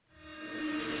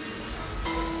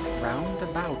Round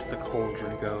about the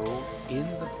cauldron go, in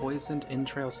the poisoned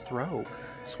entrails throw,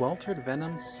 sweltered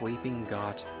venom sleeping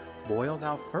got, boil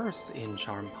thou first in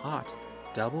charm pot,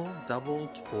 double, double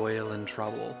toil and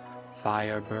trouble,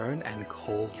 fire burn and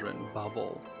cauldron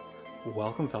bubble.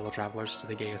 Welcome, fellow travelers, to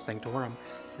the Gaius Sanctorum.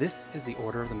 This is the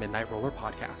Order of the Midnight Roller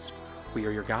podcast. We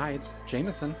are your guides,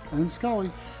 Jameson and Scully.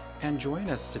 And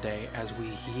join us today as we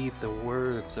heed the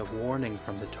words of warning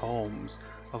from the tomes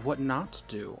of what not to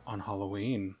do on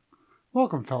Halloween.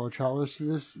 Welcome, fellow travelers, to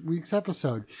this week's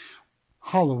episode.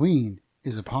 Halloween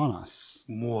is upon us.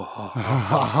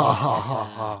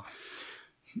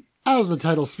 As the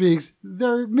title speaks,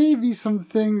 there may be some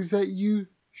things that you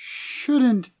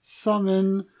shouldn't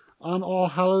summon on All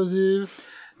Hallows Eve.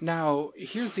 Now,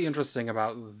 here's the interesting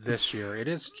about this year. It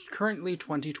is currently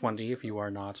 2020, if you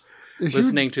are not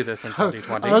listening to this in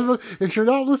 2020. If you're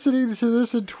not listening to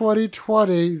this in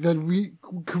 2020, then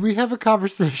could we have a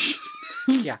conversation?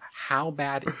 Yeah, how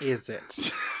bad is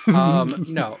it?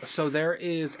 No, so there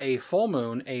is a full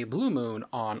moon, a blue moon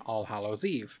on All Hallows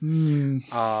Eve,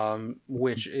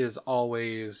 which is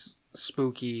always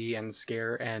spooky and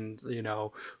scary and,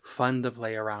 fun to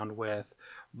play around with.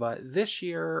 But this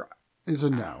year is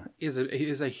a no. Is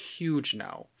a huge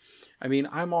no. I mean,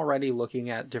 I'm already looking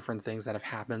at different things that have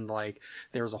happened. Like,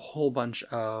 there's a whole bunch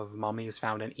of mummies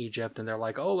found in Egypt, and they're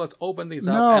like, "Oh, let's open these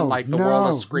up," and the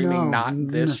world is screaming, "Not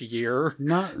this year!"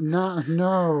 Not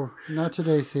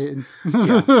today, Satan.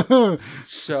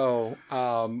 So,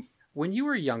 when you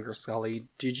were younger, Scully,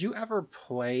 did you ever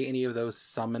play any of those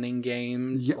summoning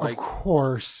games? Yeah, of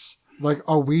course. Like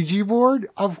a Ouija board?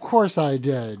 Of course I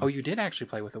did. Oh, you did actually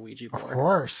play with a Ouija board? Of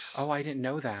course. Oh, I didn't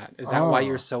know that. Is that why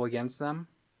you're so against them?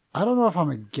 I don't know if I'm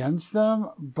against them,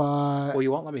 but... Well, you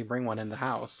won't let me bring one in the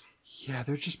house. Yeah,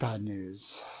 they're just bad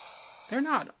news. They're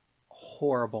not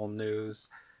horrible news,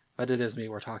 but it is me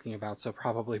we're talking about, so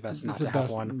probably best not to have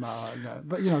one. No.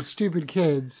 But, stupid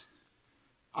kids,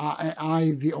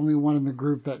 I the only one in the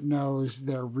group that knows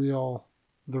the real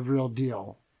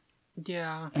deal.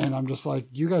 Yeah. And I'm just like,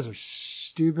 you guys are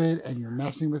stupid and you're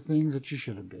messing with things that you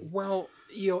shouldn't be. Well,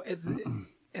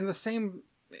 in the same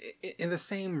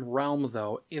realm,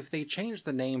 though, if they change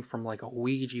the name from like a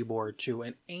Ouija board to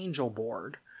an angel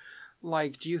board,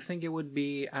 do you think it would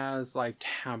be as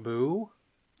taboo?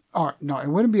 Oh, no, it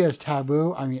wouldn't be as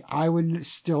taboo. I mean, I would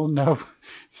still know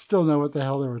what the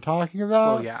hell they were talking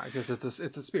about. Well, yeah, because it's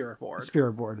a spirit board.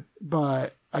 Spirit board.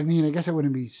 But, I mean, I guess it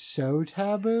wouldn't be so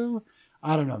taboo.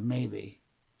 I don't know, maybe.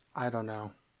 I don't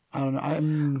know.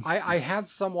 I had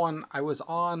someone, I was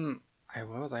on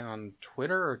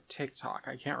Twitter or TikTok?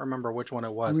 I can't remember which one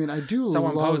it was. I mean, I do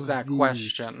someone love posed that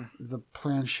question. The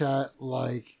planchette,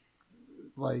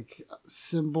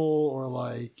 symbol or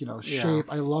shape.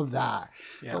 Yeah. I love that.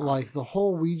 Yeah. But the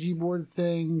whole Ouija board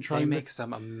thing. They make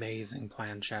some amazing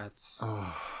planchettes.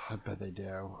 Oh, I bet they do.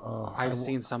 Oh, I've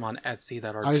seen some on Etsy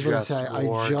that are I was just going to say,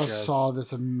 gorgeous. I just saw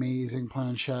this amazing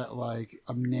planchette,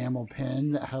 enamel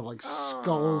pin that had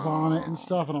skulls on it and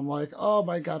stuff. And I'm like, oh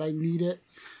my God, I need it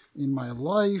in my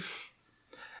life.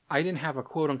 I didn't have a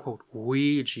quote-unquote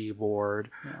Ouija board,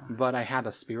 but I had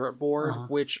a spirit board,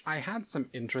 which I had some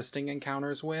interesting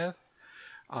encounters with.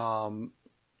 But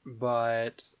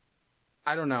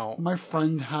I don't know. My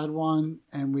friend had one,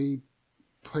 and we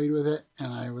played with it,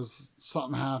 and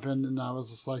something happened, and I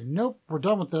was just like, nope, we're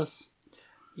done with this.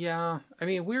 Yeah, I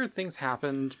mean, weird things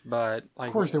happened, but...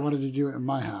 Of course, they wanted to do it in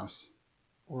my house.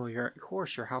 Well, your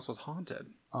house was haunted.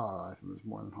 Oh, I think it was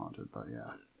more than haunted, but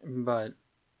yeah. But...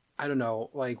 I don't know,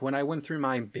 when I went through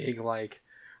my big,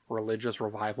 religious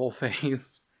revival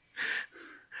phase,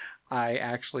 I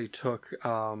actually took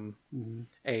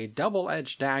a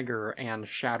double-edged dagger and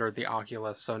shattered the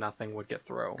Oculus so nothing would get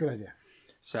through. Good idea.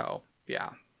 So,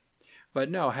 yeah.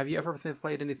 But no, have you ever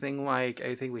played anything I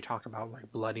think we talked about,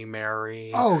 Bloody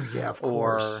Mary? Oh, yeah, of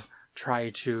course. Or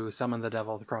try to summon the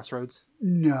devil at the crossroads?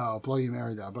 No, Bloody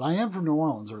Mary, though. But I am from New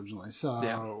Orleans originally, so,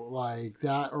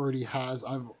 that already has...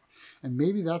 And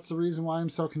maybe that's the reason why I'm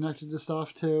so connected to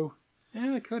stuff, too.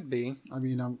 Yeah, it could be. I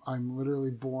mean, I'm literally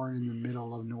born in the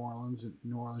middle of New Orleans, at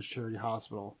New Orleans Charity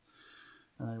Hospital.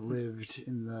 And I lived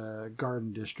in the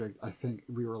Garden District. I think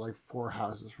we were 4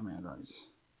 houses from Anne Rice.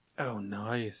 Oh,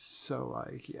 nice. So,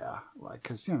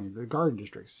 because, the Garden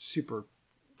District's super...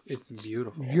 It's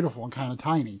beautiful. Beautiful and kind of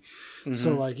tiny. Mm-hmm.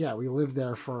 So, we lived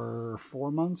there for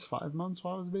 5 months while I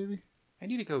was a baby. I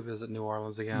need to go visit New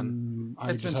Orleans again.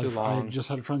 It's been too long. I just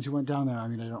had friends who went down there. I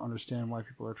mean, I don't understand why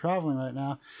people are traveling right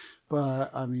now.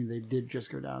 But, I mean, they did just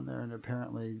go down there. And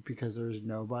apparently, because there's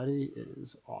nobody, it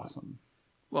is awesome.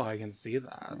 Well, I can see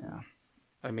that. Yeah.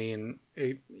 I mean,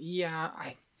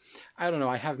 I don't know.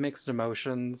 I have mixed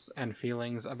emotions and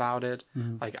feelings about it.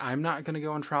 Like, I'm not going to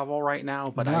go and travel right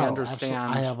now, but I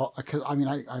understand. Because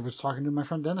I was talking to my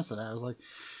friend Dennis today. I was like,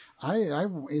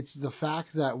 it's the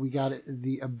fact that we got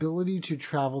the ability to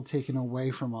travel taken away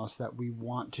from us that we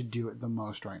want to do it the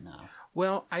most right now.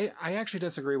 Well, I actually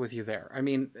disagree with you there. I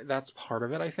mean, that's part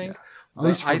of it, I think. Yeah. At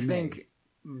least for I me. think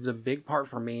the big part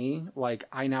for me, like,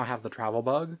 I now have the travel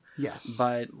bug. Yes.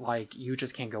 But, like, you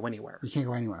just can't go anywhere. You can't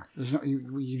go anywhere. There's no,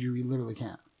 you literally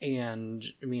can't. And,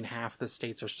 I mean, half the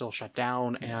states are still shut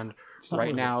down. Yeah. And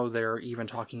Right now they're even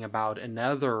talking about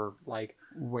another, like...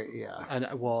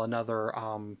 another,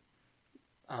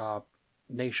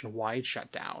 nationwide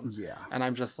shutdown. Yeah. And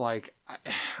I'm just like,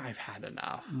 I've had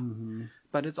enough. Mm-hmm.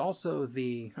 But it's also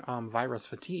the virus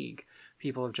fatigue.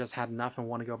 People have just had enough and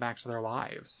want to go back to their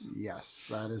lives. Yes,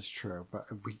 that is true. But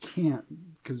we can't,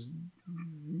 because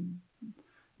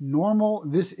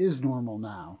this is normal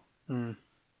now.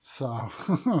 So.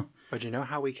 But you know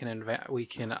how we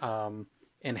can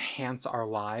enhance our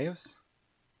lives?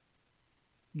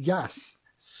 Yes.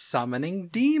 Summoning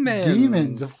demons.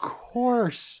 Demons, of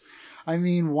course. I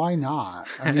mean, why not?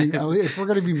 I mean, if we're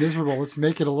going to be miserable, let's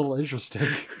make it a little interesting.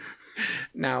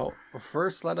 Now,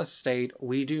 first, let us state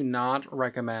we do not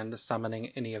recommend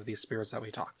summoning any of these spirits that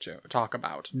we talk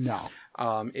about. No.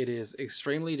 It is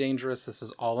extremely dangerous. This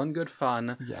is all in good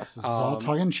fun. Yes, this is all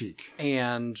tongue in cheek.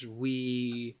 And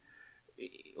we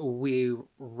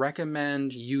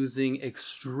recommend using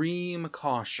extreme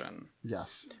caution.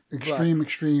 Yes,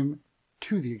 extreme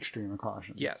to the extreme of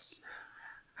caution. Yes.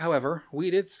 However,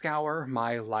 we did scour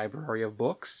my library of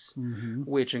books,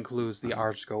 which includes the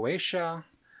Ars Goetia,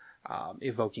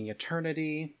 Evoking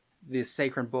Eternity, the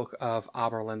Sacred Book of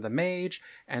Oberlin the Mage,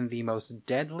 and the most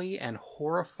deadly and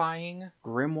horrifying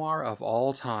grimoire of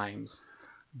all times,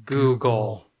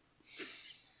 Google.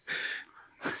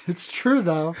 It's true,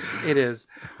 though. It is.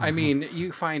 I mean,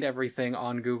 you find everything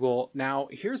on Google. Now,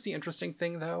 here's the interesting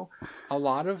thing, though. A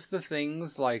lot of the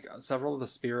things, like several of the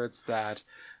spirits that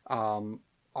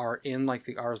are in, like,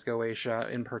 the Ars Goetia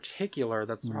in particular,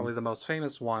 that's probably the most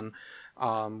famous one,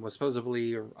 was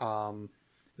supposedly,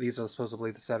 these are supposedly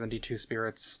the 72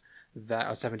 spirits,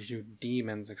 72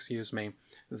 demons,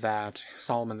 that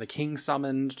Solomon the King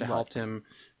summoned to help him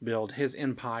build his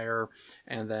empire,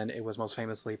 and then it was most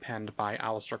famously penned by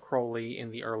Aleister Crowley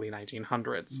in the early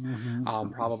 1900s.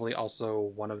 Probably also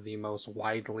one of the most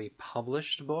widely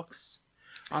published books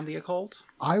on the occult.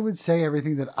 I would say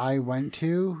everything that I went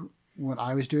to when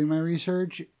I was doing my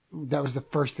research, that was the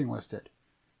first thing listed.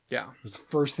 Yeah. It was the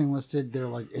first thing listed. They're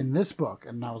like, in this book.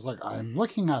 And I was like, I'm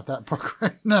looking at that book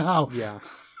right now. Yeah.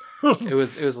 It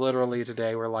was literally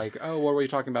today. We're like, oh, what are we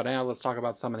talking about now? Let's talk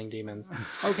about summoning demons.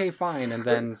 Okay, fine. And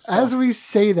then as we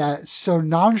say that so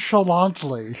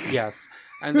nonchalantly. Yes.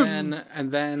 And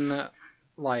then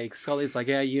like Scully's like,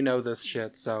 yeah, you know this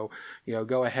shit, so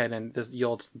go ahead and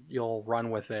you'll run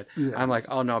with it. Yeah. I'm like,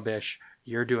 oh no, Bish,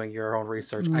 you're doing your own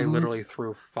research. I literally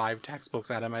threw 5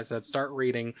 textbooks at him. I said, start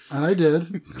reading. And I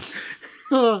did.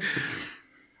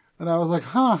 And I was like,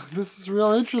 this is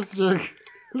real interesting.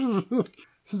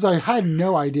 Since I had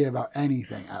no idea about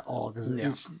anything at all, because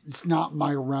it's not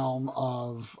my realm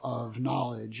of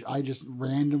knowledge. I just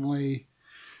randomly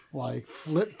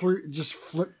flip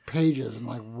pages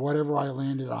and whatever I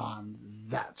landed on,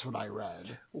 that's what I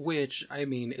read. Which, I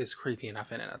mean, is creepy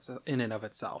enough in and of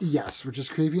itself. Yes, which is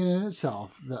creepy in and of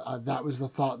itself. That was the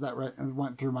thought that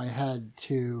went through my head,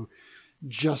 to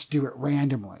just do it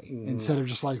randomly instead of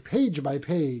just page by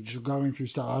page going through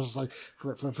stuff. I was just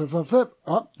flip.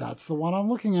 Oh, that's the one I'm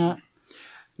looking at.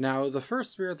 Now, the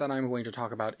first spirit that I'm going to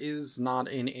talk about is not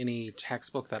in any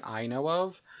textbook that I know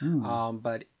of,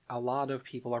 but a lot of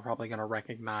people are probably going to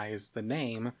recognize the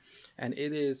name, and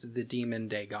it is the demon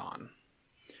Dagon.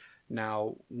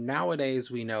 Now, nowadays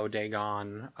we know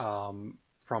Dagon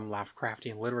from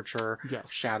Lovecraftian literature,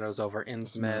 Shadows over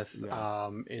Innsmouth,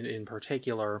 in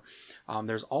particular.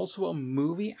 There's also a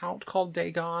movie out called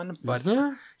Dagon. But is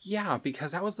there? Yeah,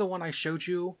 because that was the one I showed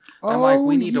you. And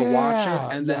we need to watch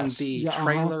it. And then the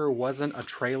trailer wasn't a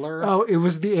trailer. Oh, it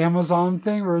was the Amazon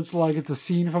thing where it's a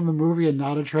scene from the movie and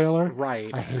not a trailer?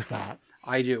 Right. I hate that.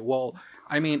 I do. Well,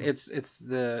 I mean, it's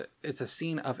a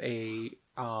scene of a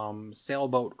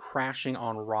sailboat crashing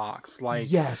on rocks,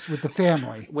 yes, with the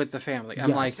family.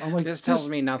 I'm like, this tells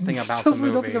me nothing about the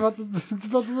movie. Nothing about the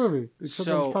movie, except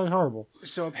that it's probably horrible.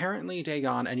 So apparently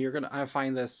Dagon, and I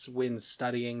find this when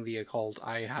studying the occult,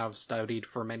 I have studied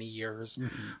for many years.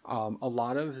 A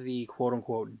lot of the quote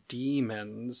unquote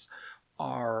demons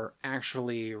are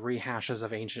actually rehashes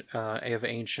of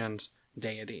ancient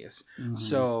deities.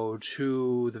 So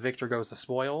to the victor goes the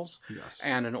spoils, Yes.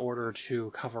 and in order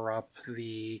to cover up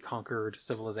the conquered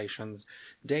civilizations'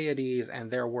 deities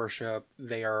and their worship,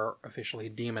 they are officially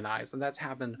demonized, and that's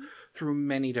happened through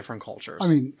many different cultures. I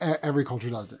mean, every culture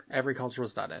does it. Every culture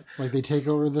has done it. Like they take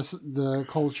over the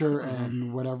culture,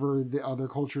 and whatever the other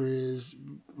culture is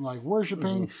like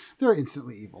worshiping, they're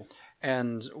instantly evil.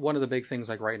 And one of the big things,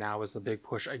 like right now, is the big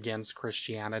push against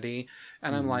Christianity.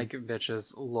 And I'm like,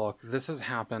 bitches, look, this has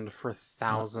happened for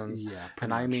thousands,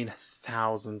 and I mean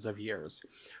thousands of years.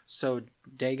 So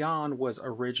Dagon was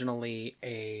originally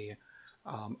a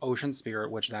ocean spirit,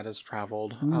 which that has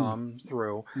traveled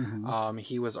through.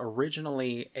 He was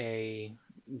originally a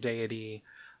deity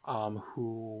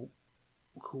who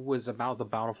was about the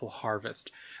bountiful harvest.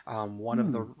 One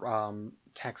of the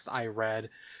texts I read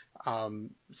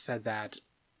said that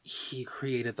he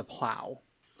created the plow.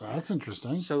 That's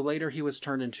interesting. So later he was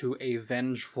turned into a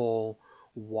vengeful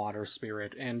water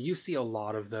spirit, and you see a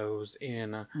lot of those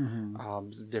in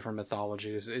different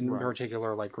mythologies, in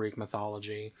particular like Greek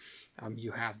mythology.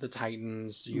 You have the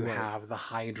Titans, you have the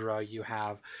Hydra, you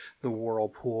have the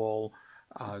Whirlpool,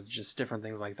 just different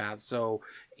things like that. So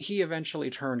he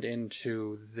eventually turned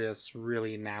into this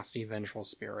really nasty, vengeful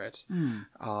spirit.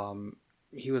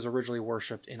 He was originally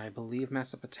worshipped in, I believe,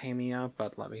 Mesopotamia,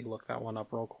 but let me look that one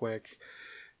up real quick.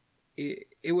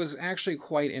 It was actually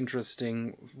quite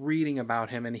interesting reading about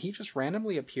him, and he just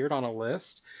randomly appeared on a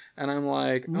list, and I'm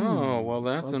like, oh, well,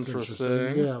 that's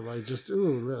interesting. Yeah, like just,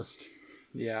 list.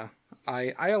 Yeah.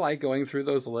 I like going through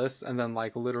those lists, and then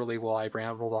like literally I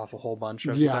rambled off a whole bunch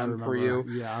of them for you.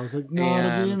 Yeah, I was like,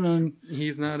 not a demon.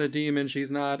 He's not a demon. She's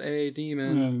not a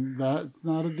demon. And that's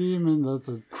not a demon. That's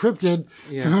a cryptid.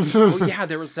 Yeah. Oh yeah,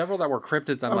 there were several that were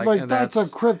cryptids. I'm like, that's a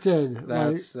cryptid.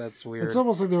 That's weird. It's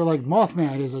almost like they were like,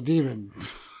 Mothman is a demon.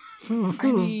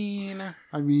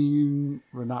 I mean,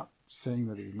 we're not saying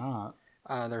that he's not.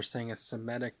 They're saying a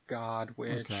Semitic god,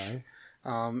 which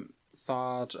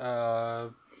thought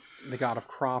the god of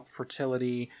crop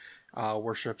fertility,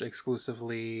 worshipped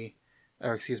extensively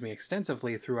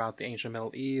throughout the ancient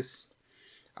Middle East.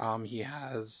 He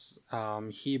has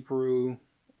Hebrew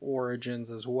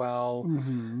origins as well.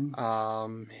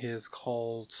 His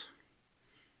cult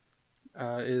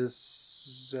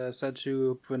is said to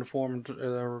have been formed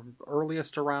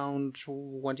earliest around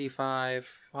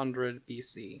 2500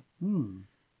 BC.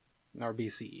 Or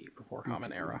BCE, before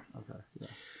Common Era. Okay, yeah.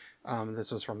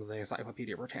 This was from the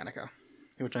Encyclopedia Britannica,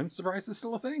 which I'm surprised is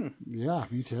still a thing. Yeah,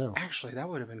 me too. Actually, that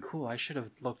would have been cool. I should have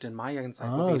looked in my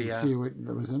encyclopedia. See what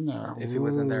was in there. If it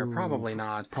was in there, probably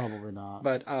not. Probably not.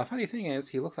 But funny thing is,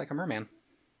 he looks like a merman.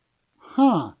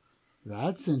 Huh.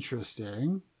 That's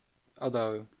interesting.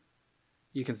 Although,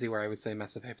 you can see where I would say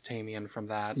Mesopotamian from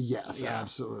that. Yes,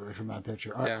 absolutely, from that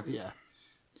picture. Yeah.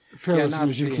 Fair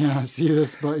listeners, you cannot see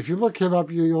this, but if you look him up,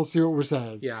 you'll see what we're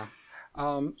saying. Yeah.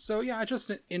 So yeah, just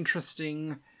an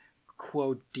interesting,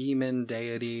 quote, demon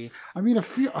deity. I mean,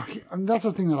 that's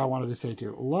the thing that I wanted to say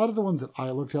too. A lot of the ones that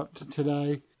I looked up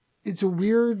today, it's a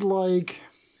weird, like,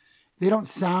 they don't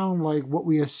sound like what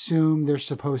we assume they're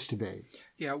supposed to be.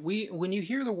 Yeah, when you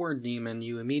hear the word demon,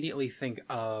 you immediately think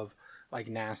of like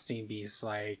nasty beasts,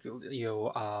 like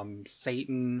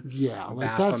Satan,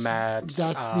 like Baphomet,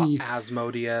 that's the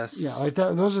Asmodeus. Yeah, like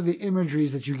that. Those are the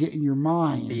imageries that you get in your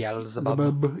mind.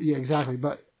 Beelzebub. Yeah, exactly.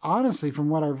 But honestly, from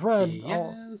what I've read,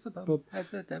 Beelzebub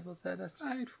has the devil set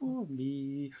aside for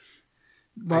me.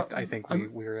 But I think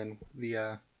we're in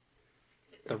the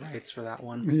rights for that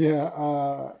one. Yeah.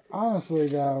 Honestly,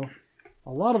 though,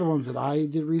 a lot of the ones that I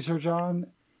did research on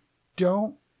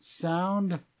don't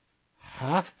sound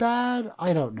half bad.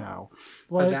 I don't know.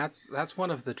 Like, that's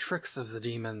one of the tricks of the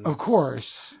demons. Of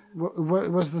course.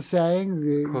 What was the saying?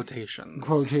 The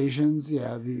quotations.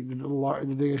 Yeah.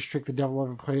 The biggest trick the devil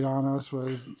ever played on us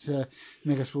was to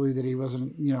make us believe that he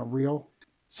wasn't, real.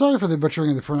 Sorry for the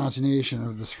butchering of the pronunciation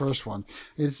of this first one.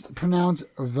 It's pronounced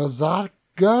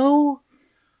Vazago.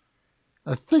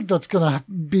 I think that's going to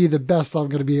be the best I'm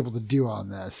going to be able to do on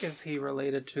this. Is he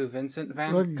related to Vincent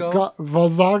van Gogh?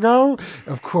 Vazago?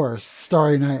 Of course.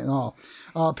 Starry Night and all.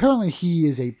 Apparently he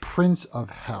is a prince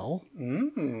of hell.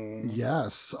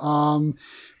 Yes.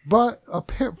 But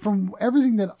from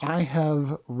everything that I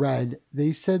have read,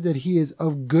 they said that he is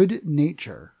of good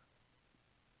nature.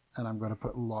 And I'm going to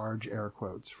put large air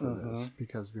quotes for this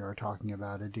because we are talking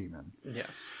about a demon.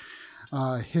 Yes.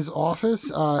 His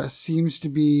office seems to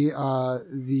be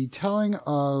the telling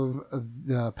of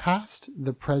the past,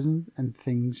 the present, and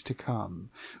things to come,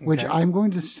 which Okay. I'm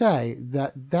going to say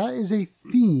that is a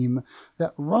theme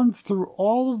that runs through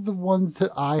all of the ones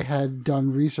that I had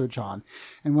done research on.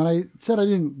 And when I said I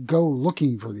didn't go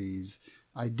looking for these,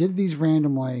 I did these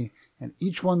randomly, and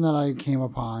each one that I came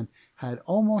upon had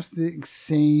almost the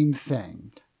same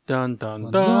thing. Dun, dun,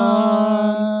 Dun, dun.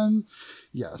 dun.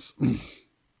 Yes.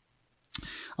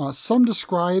 Some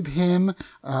describe him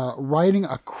riding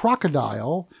a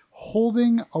crocodile,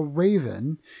 holding a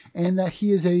raven, and that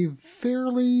he is a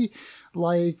fairly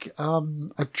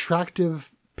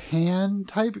attractive pan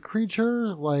type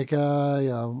creature, like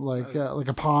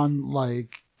a pond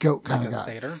goat kind Like of a guy,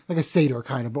 satyr? like a satyr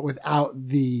kind of, but without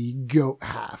the goat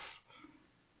half.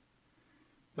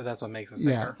 But that's what makes a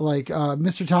Yeah, satyr. like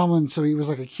Mr. Tomlin, so he was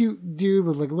like a cute dude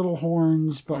with like little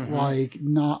horns, but like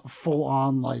not full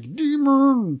on like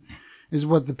demon is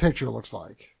what the picture looks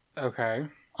like. Okay.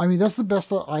 I mean, that's the best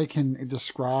that I can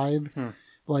describe.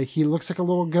 Like he looks like a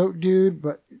little goat dude,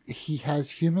 but he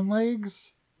has human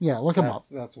legs. Yeah, look him up.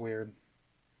 That's weird.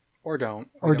 Or don't.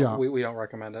 Or don't. We don't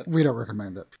recommend it. We don't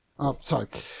recommend it. Oh, sorry.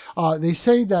 They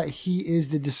say that he is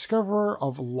the discoverer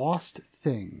of lost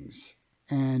things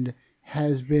and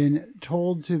has been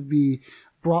told to be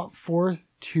brought forth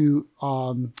to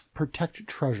protect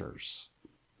treasures.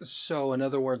 So, in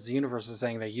other words, the universe is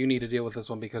saying that you need to deal with this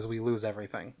one because we lose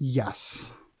everything.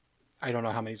 Yes. I don't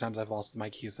know how many times I've lost my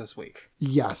keys this week.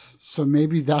 Yes. So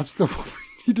maybe that's the one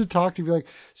we need to talk to. Be like,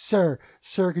 sir,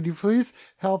 could you please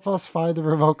help us find the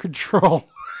remote control?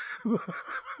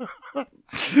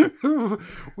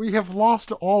 We have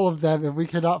lost all of them and we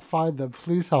cannot find them.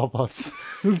 Please help us.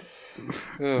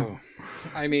 Oh.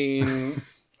 I mean,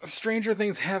 stranger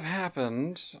things have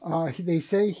happened. They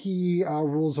say he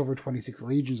rules over 26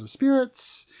 legions of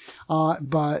spirits,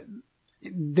 but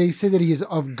they say that he is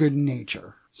of good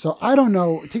nature. So I don't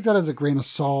know. Take that as a grain of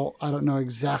salt. I don't know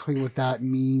exactly what that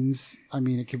means. I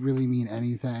mean, it could really mean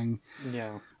anything.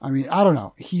 Yeah. I mean, I don't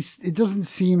know. It doesn't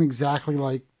seem exactly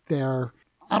like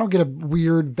I don't get a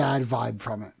weird bad vibe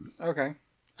from it Okay.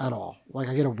 at all. Like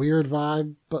I get a weird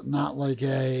vibe, but not like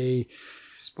a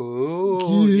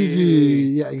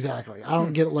Spooky. yeah, exactly. I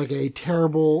don't get like a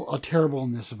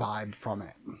terribleness vibe from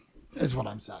it. Is what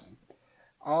I'm saying.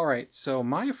 All right. So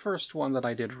my first one that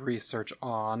I did research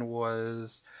on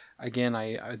was, again,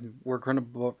 we're going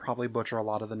to probably butcher a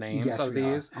lot of the names of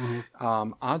these.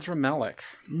 Adramelech.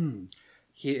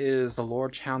 He is the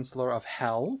Lord Chancellor of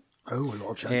Hell. Oh,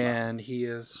 Lord Chancellor. And he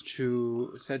is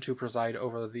said to preside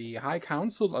over the High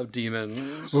Council of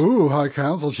Demons. Ooh, High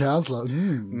Council Chancellor.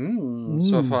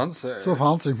 So fancy. So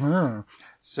fancy. Mm.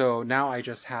 So now I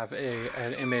just have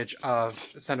an image of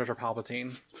Senator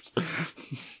Palpatine.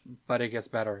 But it gets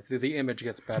better. The image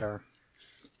gets better.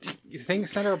 You think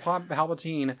Senator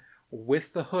Palpatine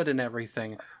with the hood and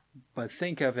everything, but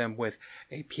think of him with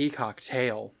a peacock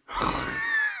tail.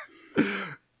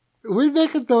 We'd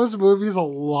make those movies a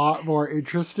lot more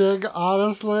interesting,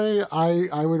 honestly.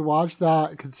 I would watch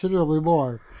that considerably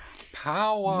more.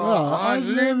 Power,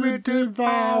 unlimited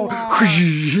power.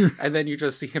 And then you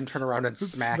just see him turn around and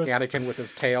smack Anakin with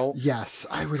his tail. Yes,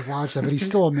 I would watch that, but he's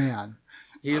still a man.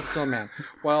 He is still a man.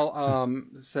 Well,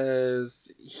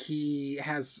 says he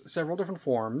has several different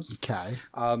forms. Okay.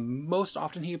 Most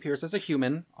often he appears as a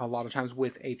human, a lot of times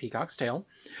with a peacock's tail.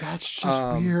 That's just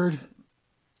weird.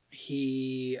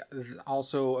 He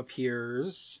also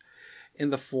appears in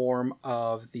the form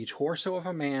of the torso of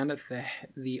a man,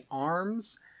 the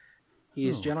arms.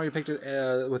 He's generally depicted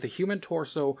with a human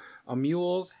torso, a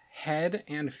mule's head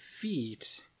and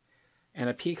feet, and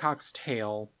a peacock's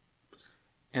tail,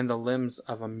 and the limbs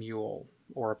of a mule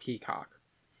or a peacock.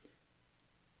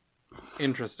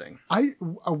 Interesting.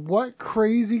 What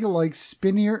crazy like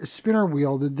spinner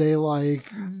wheel did they like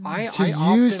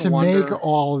use to make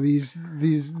all these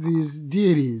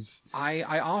deities?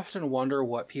 I often wonder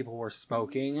what people were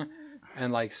smoking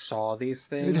and like saw these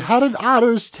things. It had an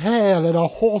otter's tail and a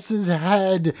horse's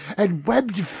head and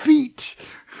webbed feet,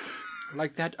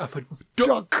 like that of a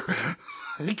duck.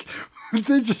 Like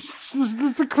they just this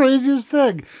is the craziest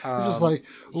thing. They're just like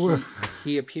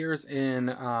he appears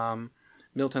in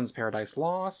Milton's Paradise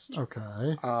Lost.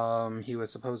 Okay. He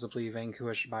was supposedly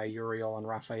vanquished by Uriel and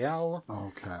Raphael.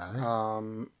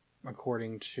 Okay.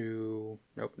 According to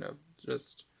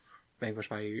just vanquished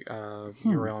by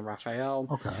Uriel and Raphael.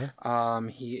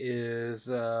 Okay. He is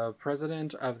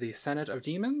president of the Senate of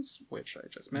Demons, which I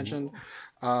just mentioned.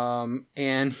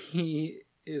 And he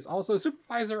is also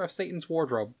supervisor of Satan's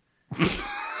wardrobe.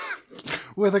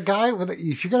 with a guy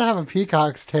if you're gonna have a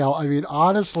peacock's tail, I mean,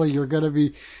 honestly, you're gonna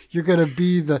be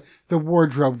the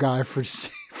wardrobe guy for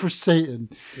Satan.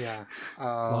 Yeah.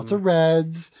 Lots of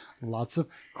reds, lots of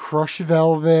crushed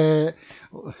velvet.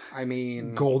 I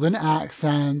mean, golden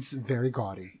accents, very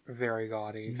gaudy. Very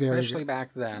gaudy, especially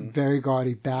back then. Very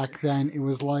gaudy back then. It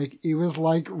was like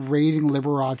raiding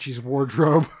Liberace's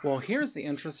wardrobe. Well, here's the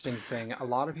interesting thing. A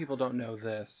lot of people don't know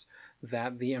this,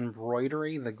 that the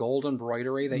embroidery, the gold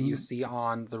embroidery that you see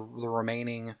on the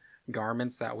remaining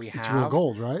garments that we have, it's real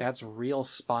gold, right? That's real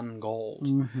spun gold.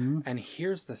 And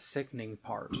here's the sickening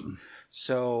part.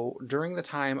 So during the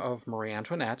time of Marie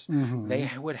Antoinette, they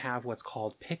would have what's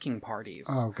called picking parties.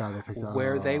 Oh god, they picked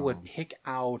where they would pick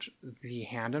out the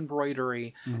hand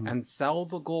embroidery and sell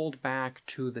the gold back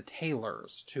to the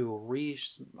tailors to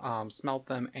smelt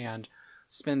them and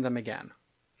spin them again.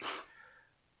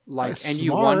 Like, and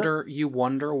smart. you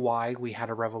wonder why we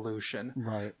had a revolution,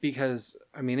 right? Because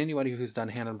I mean, anybody who's done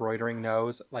hand embroidering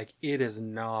knows, like, it is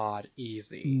not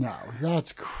easy. No,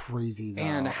 that's crazy. Though.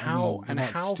 And how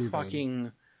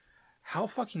stupid. how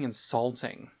fucking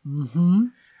insulting.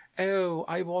 Oh,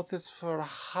 I bought this for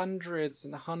hundreds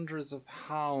and hundreds of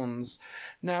pounds.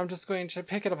 Now I'm just going to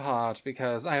pick it apart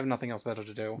because I have nothing else better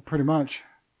to do. Pretty much.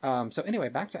 So anyway,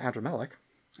 back to Adramelech.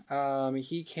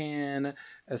 He can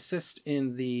assist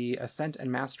in the ascent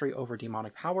and mastery over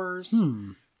demonic powers.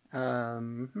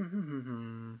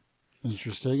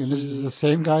 Interesting. And this is the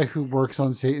same guy who works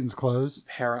on Satan's clothes?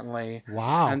 Apparently.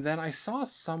 Wow. And then I saw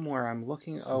somewhere, I'm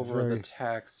looking over the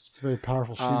text. It's a very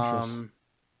powerful seamstress.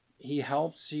 He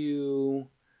helps you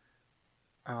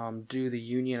do the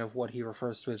union of what he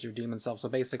refers to as your demon self. So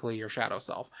basically your shadow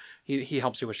self. He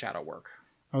helps you with shadow work.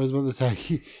 I was about to say,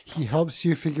 he helps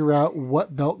you figure out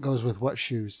what belt goes with what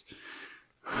shoes.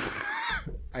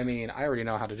 I mean, I already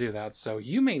know how to do that, so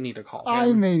you may need to call him.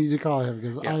 I may need to call him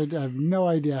because I have no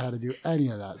idea how to do any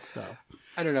of that stuff.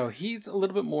 I don't know. He's a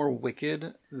little bit more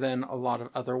wicked than a lot of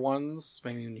other ones.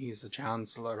 I mean, he's the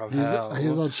Chancellor of Hell.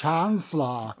 He's a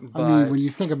Chancellor. But, I mean, when you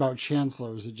think about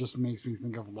Chancellors, it just makes me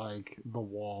think of, like, The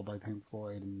Wall by Pink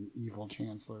Floyd and evil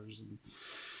Chancellors and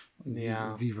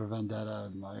Viva Vendetta.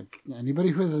 And, like, anybody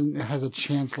who has a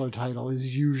Chancellor title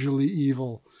is usually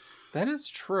evil. That is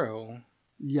true.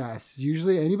 Yes,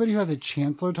 usually anybody who has a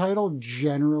Chancellor title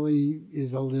generally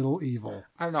is a little evil.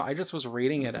 I don't know. I just was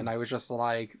reading it and I was just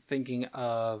like thinking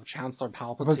of Chancellor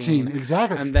Palpatine.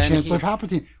 Exactly. And then Chancellor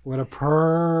Palpatine. What a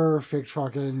perfect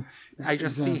fucking I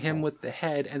just example. see him with the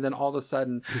head and then all of a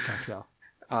sudden Peacock tail.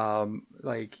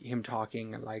 Like him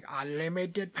talking like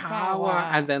unlimited power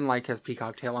and then like his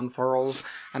peacock tail unfurls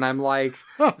and I'm like,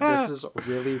 this is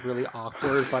really, really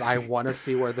awkward, but I want to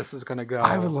see where this is going to go.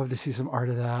 I would love to see some art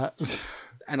of that.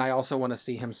 And I also want to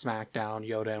see him smack down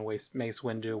Yoda and Mace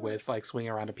Windu with like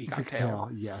swinging around a peacock tail.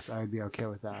 Yes, I would be okay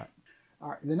with that. All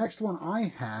right, the next one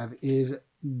I have is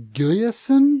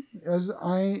Gilliason, as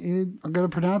I'm going to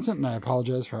pronounce it, and I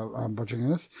apologize for butchering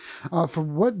this. For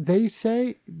what they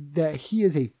say, that he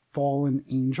is a fallen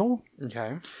angel.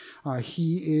 Okay.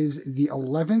 He is the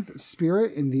 11th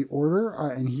spirit in the order,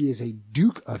 and he is a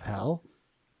Duke of Hell.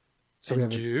 So we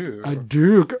have a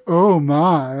Duke. Oh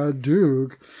my, a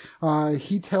Duke.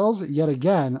 He tells yet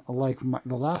again, like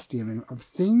the last demon, of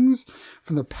things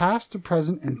from the past to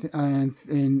present and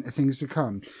things to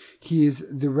come. He is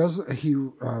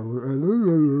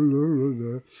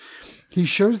he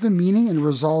shows the meaning and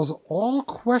resolves all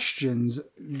questions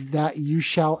that you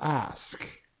shall ask.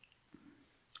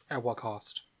 At what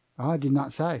cost? I did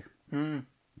not say.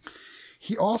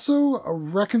 He also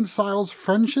reconciles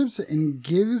friendships and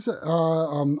gives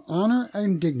honor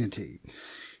and dignity.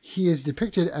 He is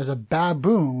depicted as a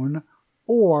baboon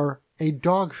or a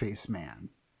dog-faced man.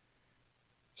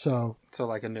 So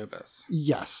like Anubis.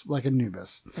 Yes, like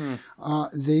Anubis.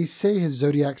 They say his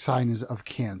zodiac sign is of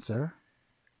Cancer.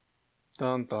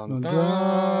 Dun, dun, Dun, dun.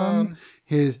 dun.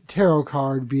 His tarot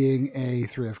card being a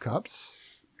Three of Cups.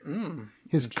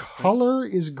 His color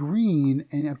is green,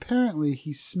 and apparently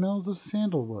he smells of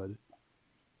sandalwood.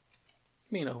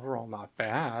 I mean, overall, not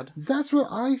bad. That's what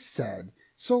I said.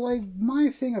 So, like, my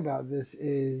thing about this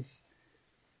is,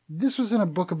 this was in a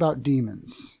book about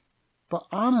demons. But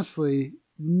honestly,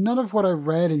 none of what I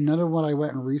read and none of what I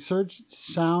went and researched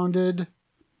sounded...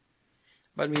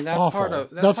 But I mean, that's awful. part of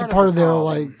that's a part of their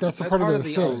like that's a part of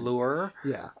the thing. allure.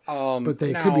 Yeah, but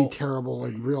they could be terrible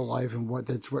in real life and what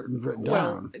that's written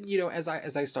down. You know, as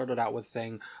I started out with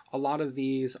saying, a lot of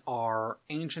these are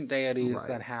ancient deities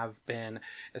that have been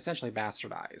essentially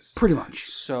bastardized. Pretty much.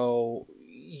 So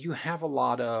you have a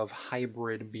lot of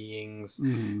hybrid beings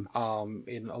in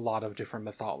a lot of different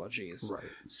mythologies. Right.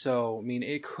 So, I mean,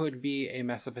 it could be a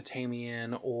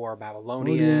Mesopotamian or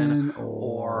Babylonian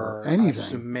or anything.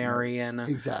 Sumerian.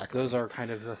 Exactly. Those are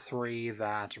kind of the three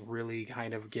that really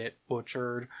kind of get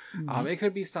butchered. It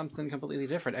could be something completely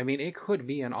different. I mean, it could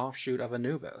be an offshoot of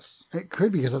Anubis. It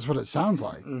could, because that's what it sounds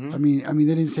like. I mean,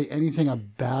 they didn't say anything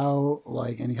about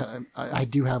like any kind of. I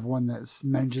do have one that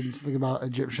mentions something about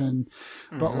Egyptian,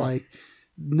 but like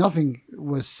nothing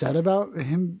was said about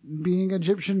him being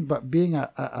Egyptian. But being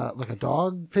a like a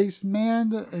dog-faced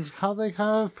man is how they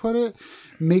kind of put it.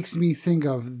 Makes me think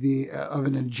of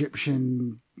an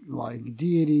Egyptian like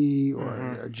deity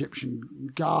or Egyptian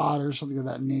god or something of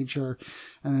that nature.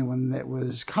 And then when it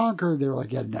was conquered, they were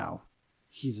like, yeah, no,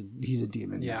 he's a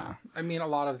demon. Yeah, now. I mean, a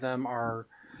lot of them are,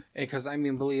 because I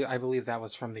believe that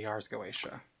was from the Ars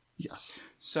Goetia. Yes.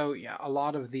 So yeah, a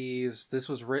lot of these, this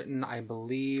was written, I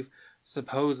believe,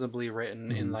 supposedly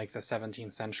written in like the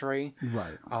 17th century.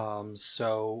 Right.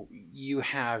 So you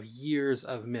have years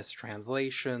of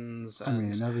mistranslations. I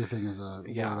mean, everything is a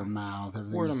word of mouth.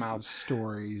 Word of mouth.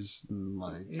 Stories and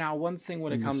like. Now, one thing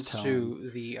when it comes to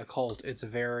the occult, it's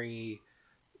very,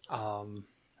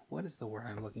 what is the word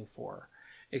I'm looking for?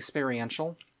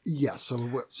 Experiential. Yes.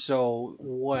 So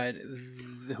what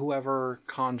whoever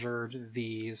conjured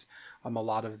these, a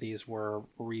lot of these were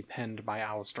repenned by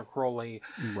Aleister Crowley.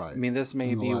 Right. I mean, this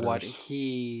may be what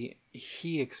he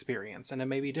experienced, and it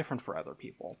may be different for other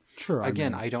people. Sure.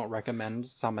 Again, I don't recommend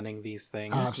summoning these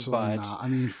things. Absolutely not. I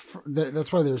mean,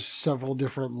 that's why there's several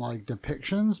different like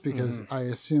depictions, because I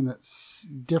assume that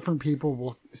different people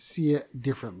will see it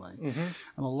differently. And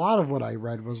a lot of what I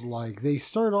read was like they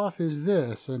start off as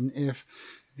this, and if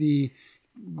the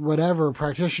whatever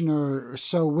practitioner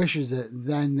so wishes it,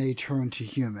 then they turn to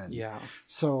human. Yeah.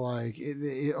 So like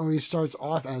it always starts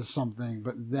off as something,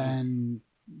 but then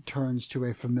turns to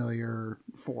a familiar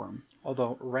form.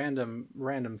 Although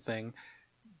random thing,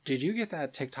 did you get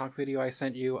that TikTok video I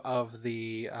sent you of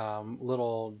the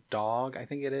little dog? I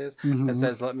think it is. That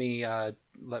says, "Let me. Do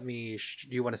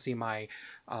you want to see my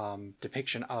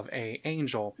depiction of a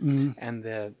angel?" And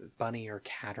the bunny or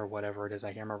cat or whatever it is,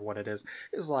 I can't remember what it is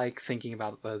like thinking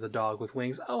about the dog with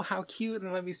wings. Oh, how cute!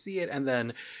 And let me see it. And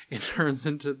then it turns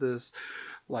into this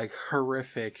like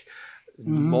horrific,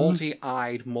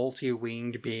 multi-eyed,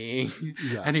 multi-winged being.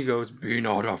 Yes. And he goes, "Be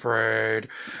not afraid."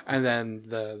 And then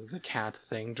the cat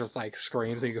thing just like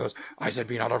screams, and he goes, "I said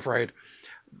be not afraid."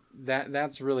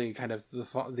 That's really kind of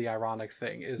the ironic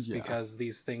thing, is because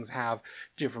these things have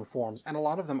different forms, and a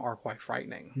lot of them are quite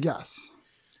frightening. Yes.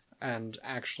 And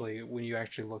actually, when you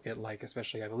actually look at, like,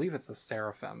 especially, I believe it's the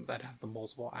seraphim that have the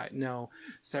multiple eyes. No,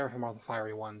 seraphim are the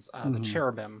fiery ones. The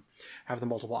cherubim have the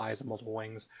multiple eyes and multiple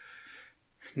wings.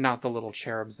 Not the little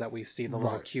cherubs that we see, the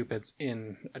little cupids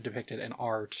depicted in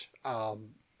art, are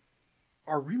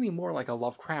really more like a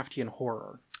Lovecraftian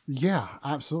horror. Yeah,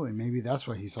 absolutely. Maybe that's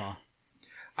what he saw.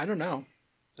 I don't know.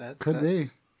 Could be.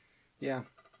 Yeah,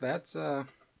 that's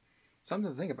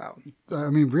something to think about. I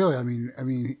mean, really, I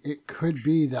mean, it could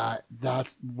be that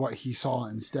that's what he saw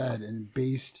instead, and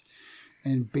based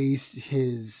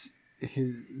his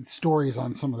stories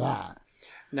on some of that.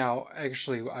 Now,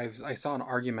 actually, I saw an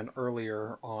argument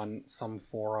earlier on some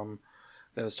forum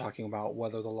that was talking about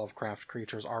whether the Lovecraft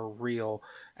creatures are real,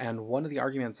 and one of the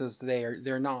arguments is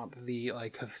they're not the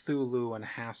like Cthulhu and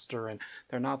Hastur, and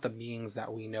they're not the beings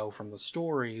that we know from the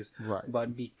stories, right?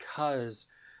 But because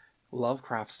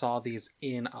Lovecraft saw these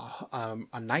in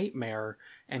a nightmare,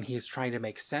 and he's trying to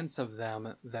make sense of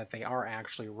them, that they are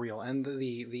actually real. And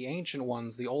the ancient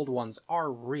ones, the old ones,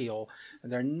 are real,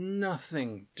 and they're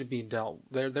nothing to be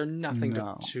they're nothing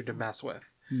to mess with.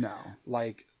 No.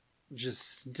 Like,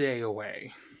 just stay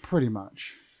away. Pretty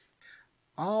much.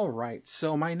 All right,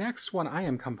 so my next one, I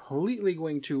am completely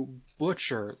going to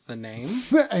butcher the name.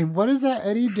 And what is that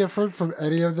any different from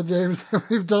any of the names that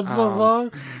we've done so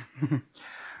far?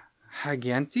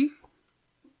 Haganti,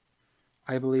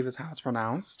 I believe is how it's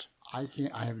pronounced. I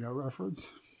have no reference.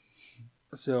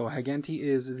 So Haganti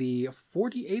is the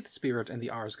 48th spirit in the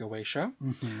Ars Goetia.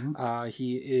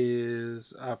 He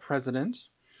is a president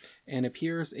and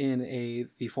appears in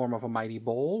the form of a mighty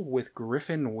bull with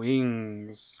griffin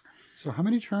wings. So how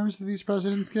many terms do these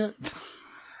presidents get?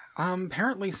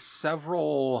 Apparently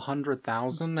several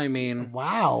 100,000. I mean,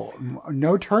 wow,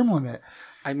 no term limit.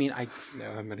 I mean, I'm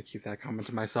going to keep that comment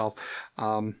to myself.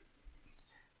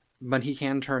 But he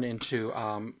can turn into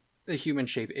a human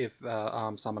shape if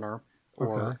summoner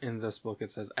or Okay. in this book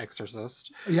it says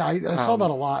exorcist. Yeah, I saw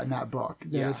that a lot in that book.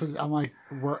 Yeah. It says, I'm like,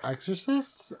 we're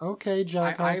exorcists? Okay,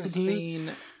 Jack I've Constantine.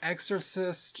 seen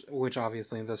exorcist, which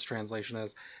obviously in this translation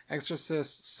is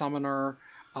exorcist, summoner,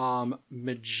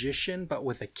 magician, but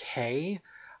with a K.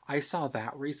 I saw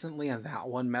that recently, and that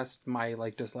one messed my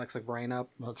dyslexic brain up.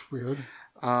 That's weird.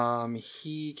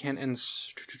 He can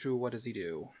what does he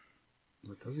do?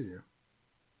 What does he do?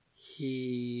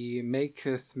 He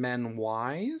maketh men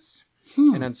wise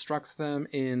Hmm. and instructs them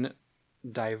in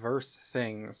diverse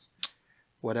things,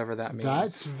 whatever that means.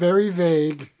 That's very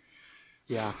vague.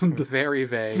 Yeah, very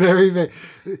vague. Very vague.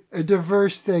 A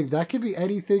diverse thing. That could be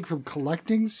anything from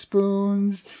collecting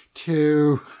spoons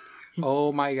to...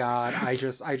 Oh my god, I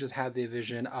just had the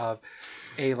vision of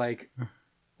a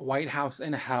White House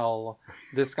in hell,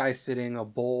 this guy sitting a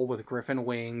bowl with griffin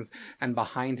wings, and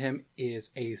behind him is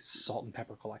a salt and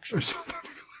pepper collection.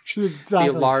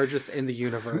 Exactly. The largest in the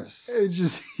universe.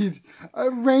 He's a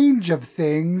range of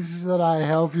things that I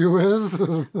help you with.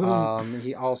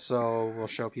 He also will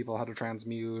show people how to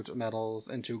transmute metals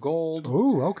into gold.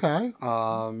 Ooh, okay.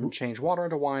 Change water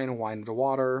into wine, wine into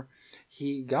water.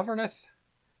 He governeth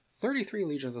 33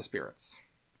 legions of spirits.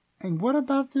 And what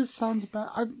about this sounds bad?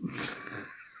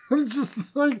 I'm just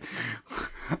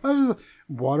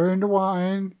water into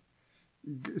wine,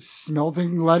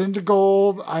 smelting lead into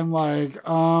gold. I'm like,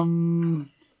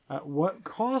 at what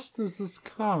cost does this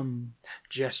come?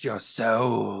 Just your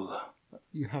soul.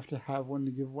 You have to have one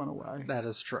to give one away. That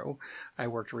is true. I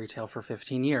worked retail for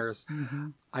 15 years. Mm-hmm.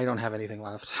 I don't have anything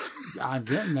left. I'm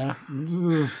getting there.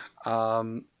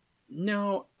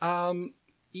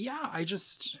 Yeah, I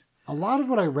just... A lot of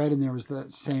what I read in there was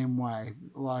that same way.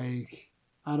 I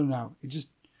don't know. It just...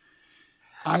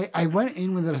 I went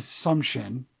in with an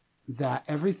assumption that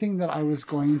everything that I was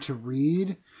going to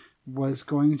read was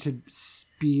going to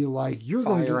be you're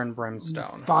going to... Fire and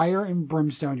brimstone. Fire and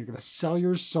brimstone. You're going to sell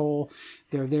your soul.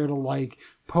 They're there to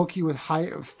poke you with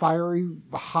fiery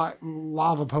hot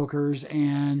lava pokers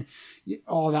and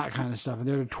all that kind of stuff. And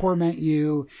they're to torment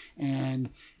you and,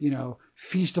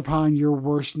 feast upon your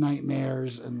worst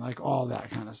nightmares and all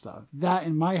that kind of stuff. That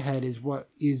in my head is what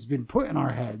has been put in our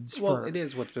heads. Well, it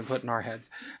is what's been put in our heads.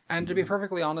 And to be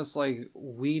perfectly honest,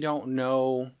 we don't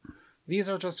know. These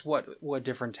are just what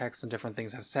different texts and different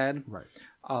things have said. Right.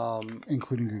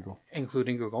 Including Google.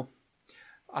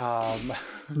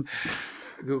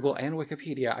 Google and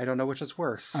Wikipedia. I don't know which is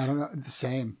worse. I don't know. The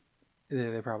same.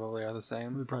 They probably are the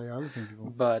same. They probably are the same people.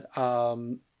 But,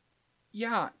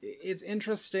 yeah, it's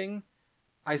interesting.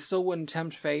 I still wouldn't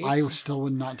tempt fate. I still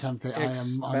would not tempt fate.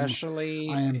 Especially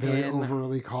I am very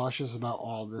overly cautious about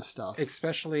all this stuff.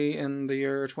 Especially in the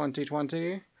year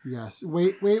 2020. Yes.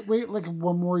 Wait,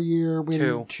 one more year.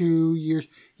 Wait 2 years.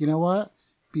 You know what?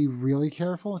 Be really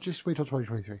careful. Just wait till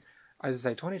 2023. I was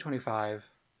going to say 2025.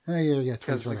 Yeah.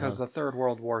 Because the Third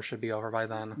World War should be over by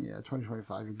then. Yeah,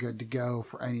 2025. You're good to go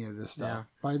for any of this stuff.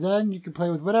 Yeah. By then, you can play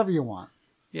with whatever you want.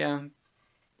 Yeah.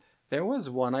 There was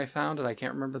one I found, and I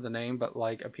can't remember the name, but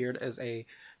appeared as a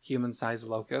human-sized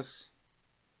locust.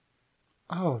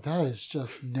 Oh, that is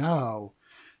just no.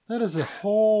 That is a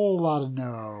whole lot of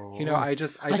no. I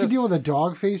can deal with a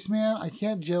dog face man. I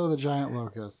can't deal with a giant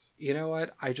locust. You know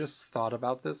what? I just thought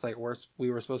about this. We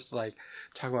were supposed to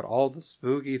talk about all the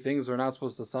spooky things we're not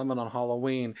supposed to summon on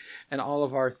Halloween, and all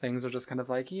of our things are just kind of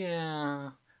yeah,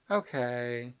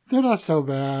 okay. They're not so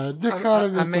bad. They're kind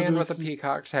of a man with a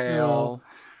peacock tail. Yeah.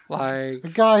 A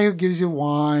guy who gives you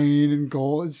wine and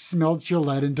gold, smelts your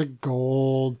lead into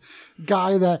gold.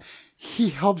 Guy that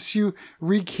he helps you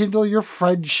rekindle your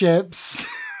friendships.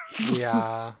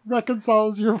 Yeah.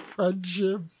 Reconciles your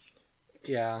friendships.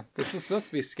 Yeah, this is supposed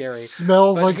to be scary.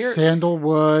 Smells like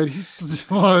sandalwood. He's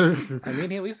I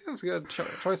mean, he at least has good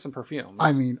choice in perfumes.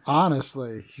 I mean,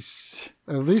 honestly,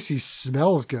 at least he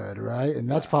smells good, right? And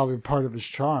that's probably part of his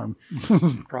charm.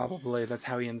 Probably. That's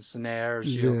how he ensnares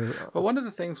you. Yeah. But one of the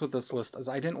things with this list is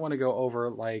I didn't want to go over,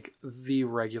 the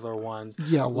regular ones.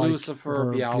 Yeah,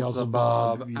 Lucifer,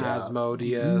 Beelzebub,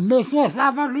 Asmodeus.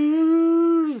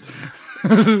 Mephistopheles!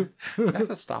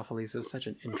 Mephistopheles is such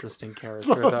an interesting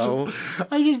character, though.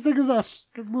 I just think of that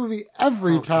movie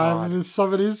every time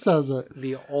somebody says it.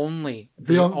 One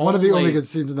of the only good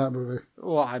scenes in that movie.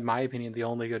 Well, in my opinion, the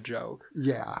only good joke.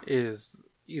 Yeah. Is,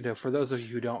 for those of you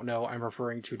who don't know, I'm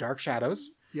referring to Dark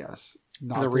Shadows. Yes.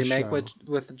 The remake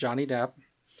with Johnny Depp.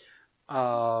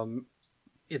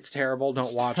 It's terrible.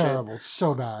 Don't watch it. It's terrible.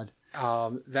 So bad.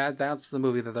 That's the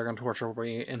movie that they're going to torture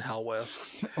me in hell with.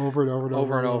 Over and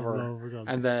over.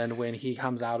 And then when he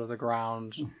comes out of the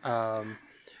ground,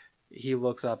 he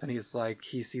looks up and he's like,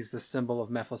 he sees the symbol of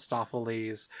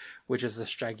Mephistopheles, which is this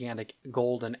gigantic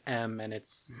golden M, and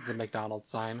it's the McDonald's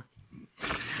sign.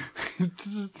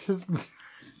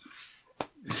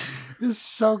 It's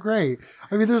so great.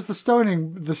 I mean, there's the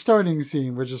stoning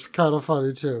scene, which is kind of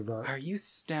funny too. But are you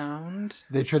stoned?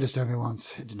 They tried to stone me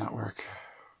once. It did not work.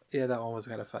 Yeah, that one was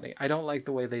kind of funny. I don't like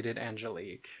the way they did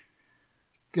Angelique.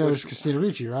 Yeah, it was Christina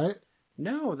Ricci, right?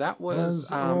 No, that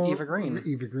was Eva Green.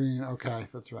 Eva Green, okay,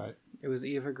 that's right. It was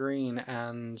Eva Green,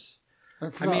 and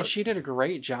I mean, she did a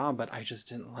great job, but I just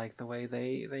didn't like the way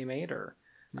they made her.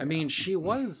 Yeah. I mean, she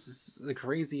was the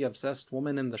crazy obsessed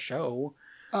woman in the show.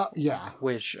 Yeah.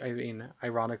 Which, I mean,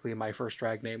 ironically, my first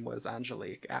drag name was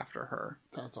Angelique after her.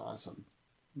 That's awesome.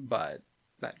 But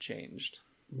that changed.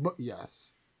 But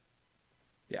yes.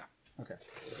 Yeah. Okay.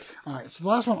 All right, so the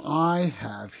last one I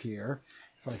have here,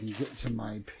 if I can get to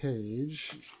my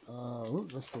page.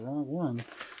 That's the wrong one.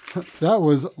 That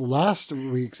was last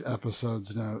week's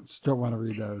episode's notes. Don't want to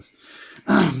read those.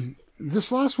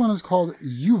 This last one is called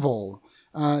Yuval.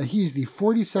 He's the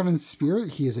 47th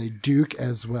spirit. He is a duke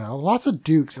as well. Lots of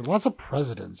dukes and lots of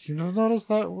presidents. You notice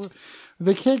that?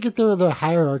 They can't get the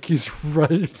hierarchies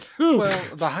right. Well,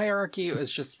 the hierarchy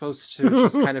is just supposed to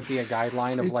just kind of be a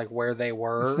guideline of like where they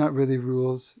were. It's not really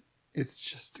rules. It's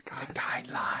just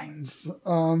guidelines.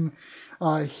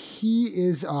 He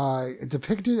is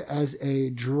depicted as a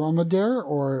dromedary,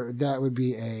 or that would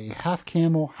be a half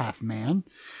camel, half man.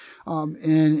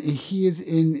 And he is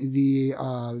in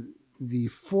the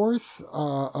fourth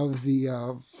of the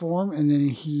form, and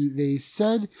then they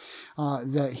said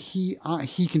that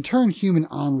he can turn human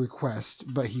on request,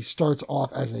 but he starts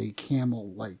off as a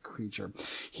camel-like creature.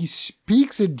 He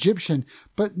speaks Egyptian,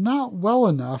 but not well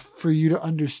enough for you to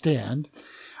understand.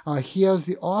 He has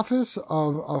the office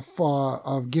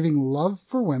of giving love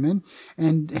for women,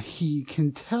 and he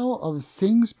can tell of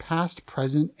things past,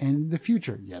 present, and the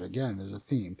future. Yet again, there's a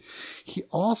theme. He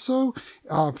also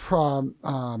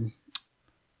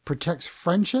protects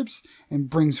friendships and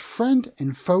brings friend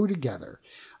and foe together.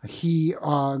 He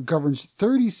governs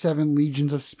 37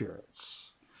 legions of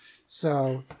spirits.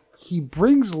 So he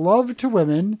brings love to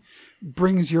women,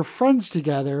 brings your friends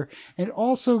together, and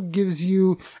also gives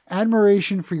you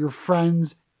admiration for your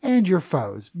friends and your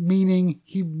foes, meaning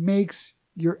he makes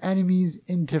your enemies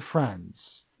into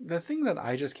friends. The thing that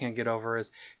I just can't get over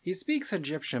is he speaks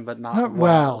Egyptian, but not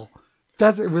well.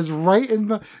 It was right in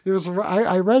the. It was.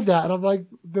 I read that and I'm like,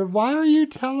 then why are you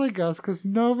telling us? Because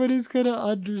nobody's gonna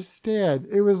understand.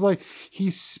 It was like he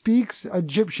speaks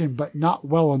Egyptian, but not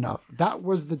well enough. That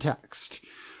was the text.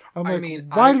 Why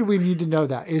did we need to know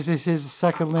that? Is this his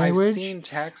second language? I've seen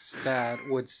texts that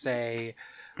would say,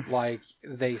 like,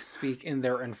 they speak in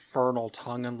their infernal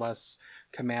tongue unless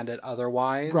commanded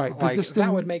otherwise. Right, like,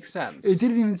 that would make sense. It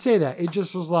didn't even say that. It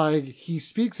just was like, he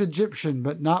speaks Egyptian,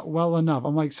 but not well enough.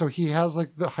 I'm like, so he has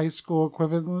like the high school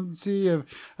equivalency of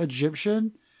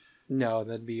Egyptian? No,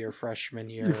 that'd be your freshman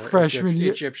year.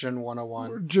 Egyptian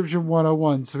 101. Egyptian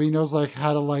 101. So he knows like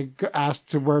how to like ask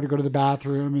to where to go to the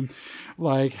bathroom and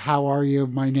like, how are you?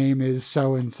 My name is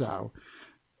so and so.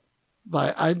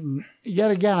 Like I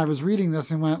was reading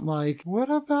this and went like, what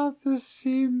about this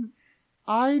scene?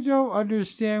 I don't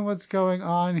understand what's going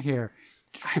on here.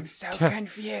 I'm so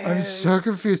confused. I'm so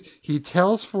confused. He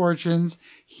tells fortunes.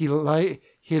 He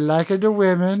likened to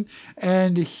women,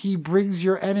 and he brings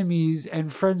your enemies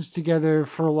and friends together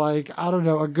for like, I don't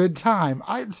know, a good time.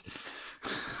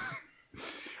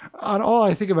 All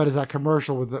I think about is that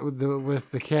commercial with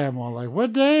the camel. Like,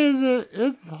 what day is it?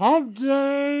 It's hump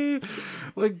day.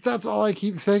 Like, that's all I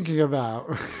keep thinking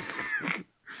about.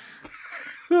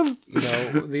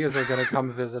 These are gonna come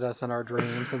visit us in our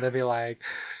dreams, and they'll be like,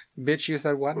 "Bitch, you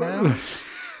said what now?"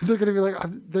 They're gonna be like,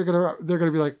 they're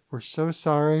gonna be like, "We're so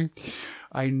sorry.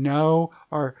 I know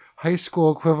our high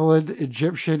school equivalent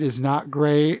Egyptian is not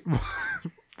great.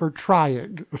 We're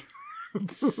trying."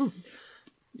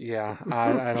 Yeah,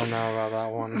 I don't know about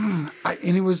that one.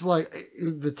 And it was like,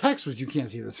 the text was, you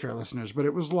can't see this, fair listeners, but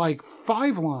it was like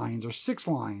 5 lines or 6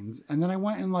 lines. And then I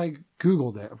went and like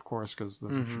Googled it, of course, because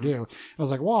that's what you do. And I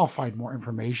was like, well, I'll find more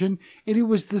information. And it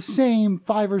was the same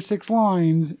 5 or 6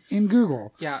 lines in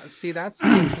Google. Yeah, see, that's the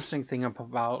interesting thing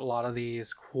about a lot of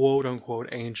these quote unquote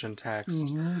ancient texts,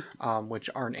 which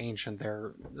aren't ancient.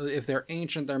 If they're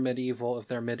ancient, they're medieval. If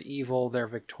they're medieval, they're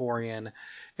Victorian.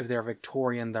 If they're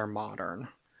Victorian, they're modern.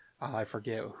 I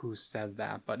forget who said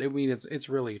that, but I mean, it's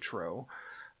really true.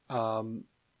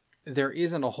 There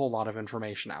isn't a whole lot of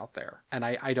information out there, and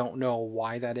I don't know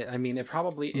why that is. I mean, it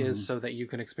probably is so that you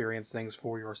can experience things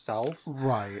for yourself.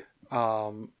 Right.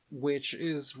 which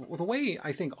is the way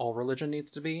I think all religion needs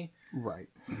to be. Right.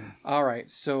 All right,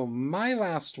 so my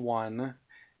last one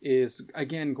is,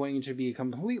 again, going to be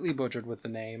completely butchered with the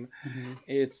name. Mm-hmm.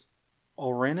 It's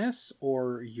Uranus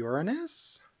or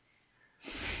Uranus.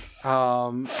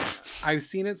 I've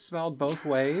seen it spelled both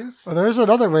ways. Well, there's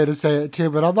another way to say it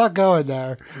too, but I'm not going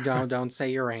there. Don't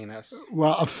say Uranus.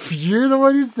 Well, you're the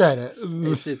one who said it.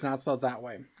 It's not spelled that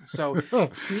way. So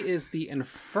he is the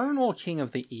infernal king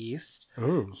of the East.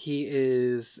 Ooh. He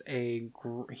is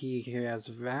he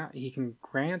can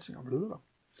grant.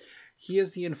 He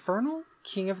is the infernal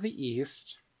king of the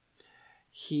East.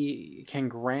 He can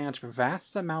grant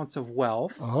vast amounts of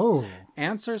wealth. Oh.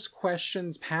 Answers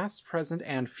questions past, present,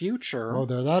 and future. Oh,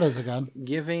 there that is again.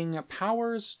 Giving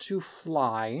powers to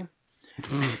fly.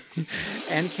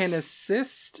 And can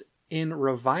assist in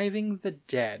reviving the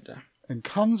dead. And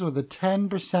comes with a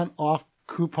 10% off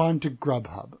coupon to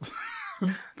Grubhub.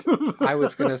 I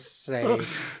was going to say,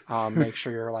 make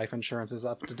sure your life insurance is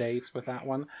up to date with that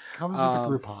one. Comes with a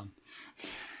Groupon.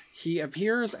 He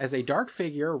appears as a dark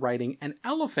figure riding an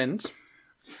elephant,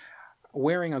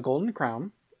 wearing a golden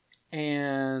crown,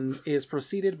 and is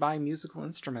preceded by musical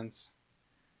instruments.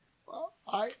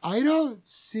 I don't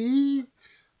see.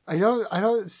 I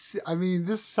mean,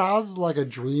 this sounds like a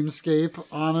dreamscape,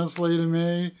 honestly, to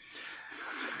me.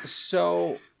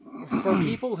 So, for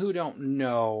people who don't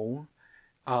know,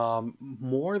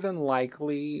 more than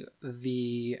likely,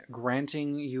 the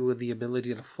granting you the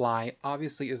ability to fly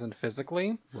obviously isn't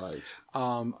physically, right?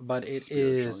 But it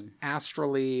is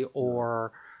astrally,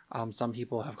 or some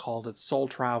people have called it soul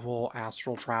travel,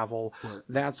 astral travel. Right.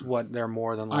 That's what they're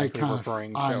more than likely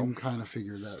referring to. I kind of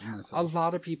figured that myself. A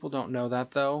lot of people don't know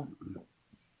that, though.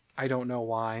 I don't know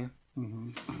why.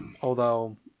 Mm-hmm.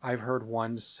 Although I've heard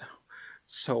one.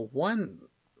 So one,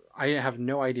 I have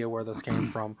no idea where this came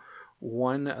from.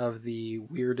 One of the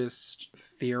weirdest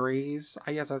theories,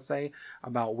 I guess I'd say,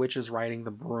 about witches riding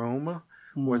the broom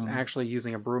was actually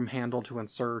using a broom handle to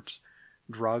insert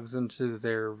drugs into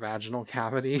their vaginal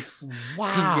cavities.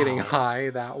 Wow. And getting high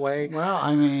that way. Well,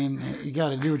 I mean, you got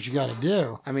to do what you got to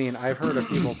do. I mean, I've heard of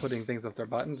people putting things up their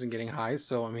buttons and getting high,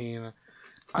 so I mean,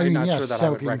 I'm not sure that I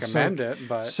would recommend it,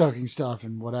 but soaking stuff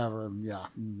and whatever, yeah.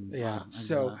 Yeah,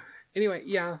 so... Anyway,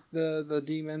 yeah, the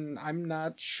demon, I'm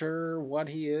not sure what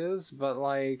he is, but,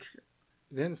 like,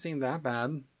 it didn't seem that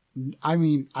bad. I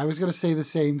mean, I was going to say the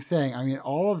same thing. I mean,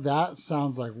 all of that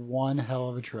sounds like one hell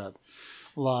of a trip.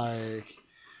 Like...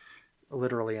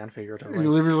 Literally and figuratively.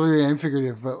 Literally and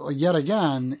figurative. But yet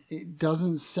again, it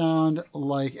doesn't sound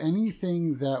like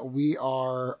anything that we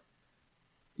are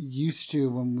used to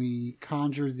when we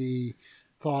conjure the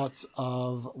thoughts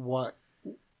of what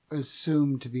is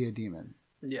assumed to be a demon.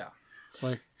 Yeah.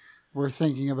 Like, we're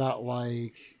thinking about,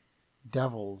 like,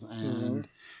 devils and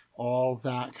all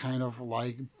that kind of,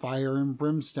 like, fire and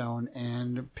brimstone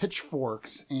and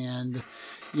pitchforks and,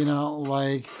 you know,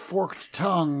 like, forked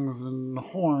tongues and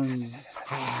horns.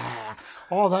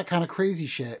 All that kind of crazy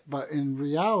shit. But in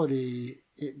reality,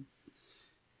 I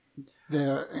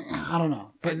don't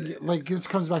know. But, like, this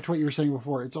comes back to what you were saying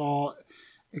before. It's all...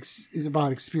 is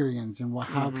about experience, and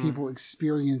how people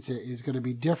experience it is going to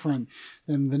be different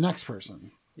than the next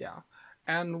person. Yeah.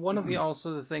 And one of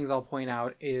the things I'll point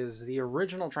out is the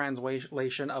original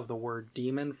translation of the word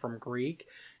demon from Greek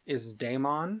is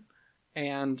daemon,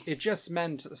 and it just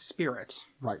meant spirit.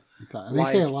 Right. Exactly. They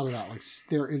say a lot of that, like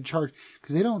they're in charge,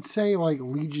 because they don't say like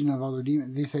legion of other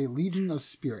demons. They say legion of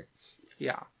spirits.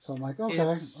 Yeah. So I'm like,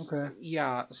 okay.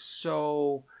 Yeah.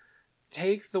 So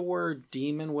take the word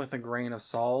demon with a grain of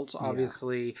salt.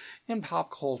 Obviously, in pop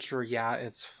culture,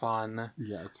 it's fun.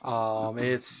 Yeah, it's fun.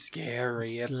 It's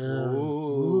scary. It's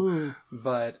ooh.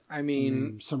 But I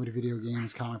mean, so many video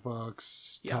games, comic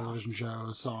books, television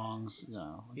shows, songs. You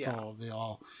know,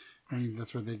 I mean,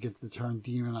 that's where they get the term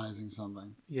demonizing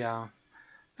something. Yeah,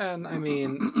 and I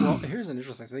mean, well, here's an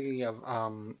interesting. Speaking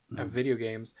of video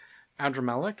games,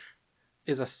 Adramelech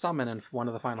is a summon in one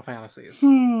of the Final Fantasies.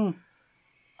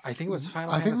 I think it was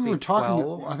Final Fantasy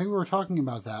 12. I think we were talking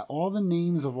about that. All the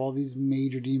names of all these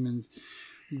major demons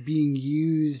being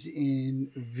used in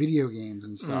video games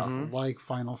and stuff, like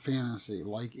Final Fantasy,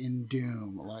 like in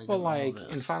Doom, like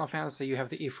in Final Fantasy, you have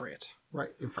the Ifrit,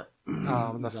 right? In fact,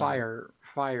 the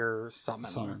fire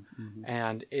summon.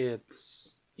 And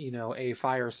it's a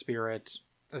fire spirit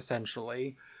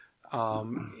essentially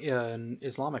in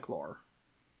Islamic lore.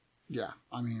 Yeah,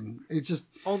 I mean, it's just...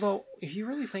 Although, if you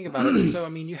really think about it, so, I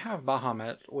mean, you have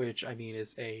Bahamut, which, I mean,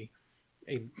 is a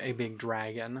big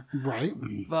dragon. Right.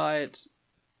 But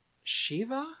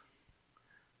Shiva?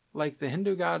 Like the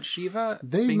Hindu god Shiva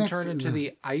They being mix- turned into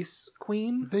the Ice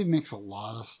Queen. They mix a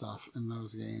lot of stuff in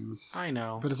those games. I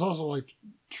know. But it's also like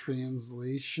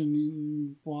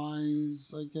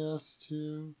translation-wise, I guess,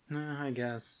 too. I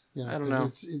guess. Yeah, I don't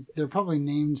know. They're probably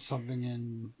named something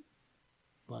in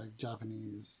like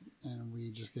Japanese, and we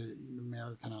just get it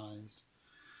Americanized.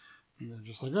 And they're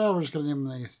just like, oh, we're just going to name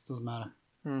them these. Doesn't matter.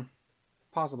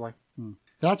 Possibly.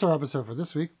 That's our episode for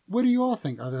this week. What do you all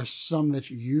think? Are there some that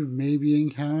you've maybe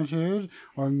encountered,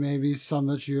 or maybe some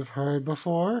that you've heard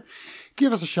before?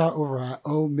 Give us a shout over at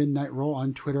Midnight Roll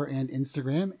on Twitter and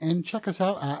Instagram, and check us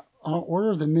out at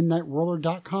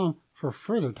orderofthemidnightroller.com for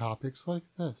further topics like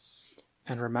this.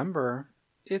 And remember,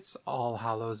 it's All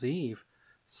Hallows Eve.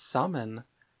 Summon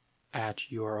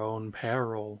at your own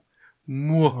peril.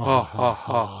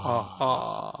 Mwahahaha.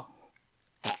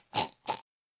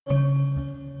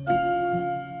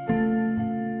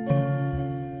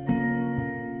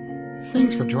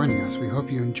 Thanks for joining us. We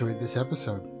hope you enjoyed this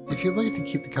episode. If you'd like to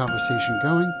keep the conversation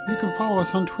going, you can follow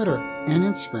us on Twitter and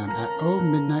Instagram at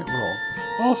 @OMidnightRoll.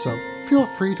 Also, feel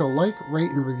free to like, rate,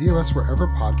 and review us wherever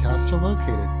podcasts are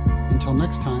located. Until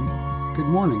next time, good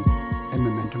morning and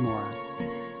memento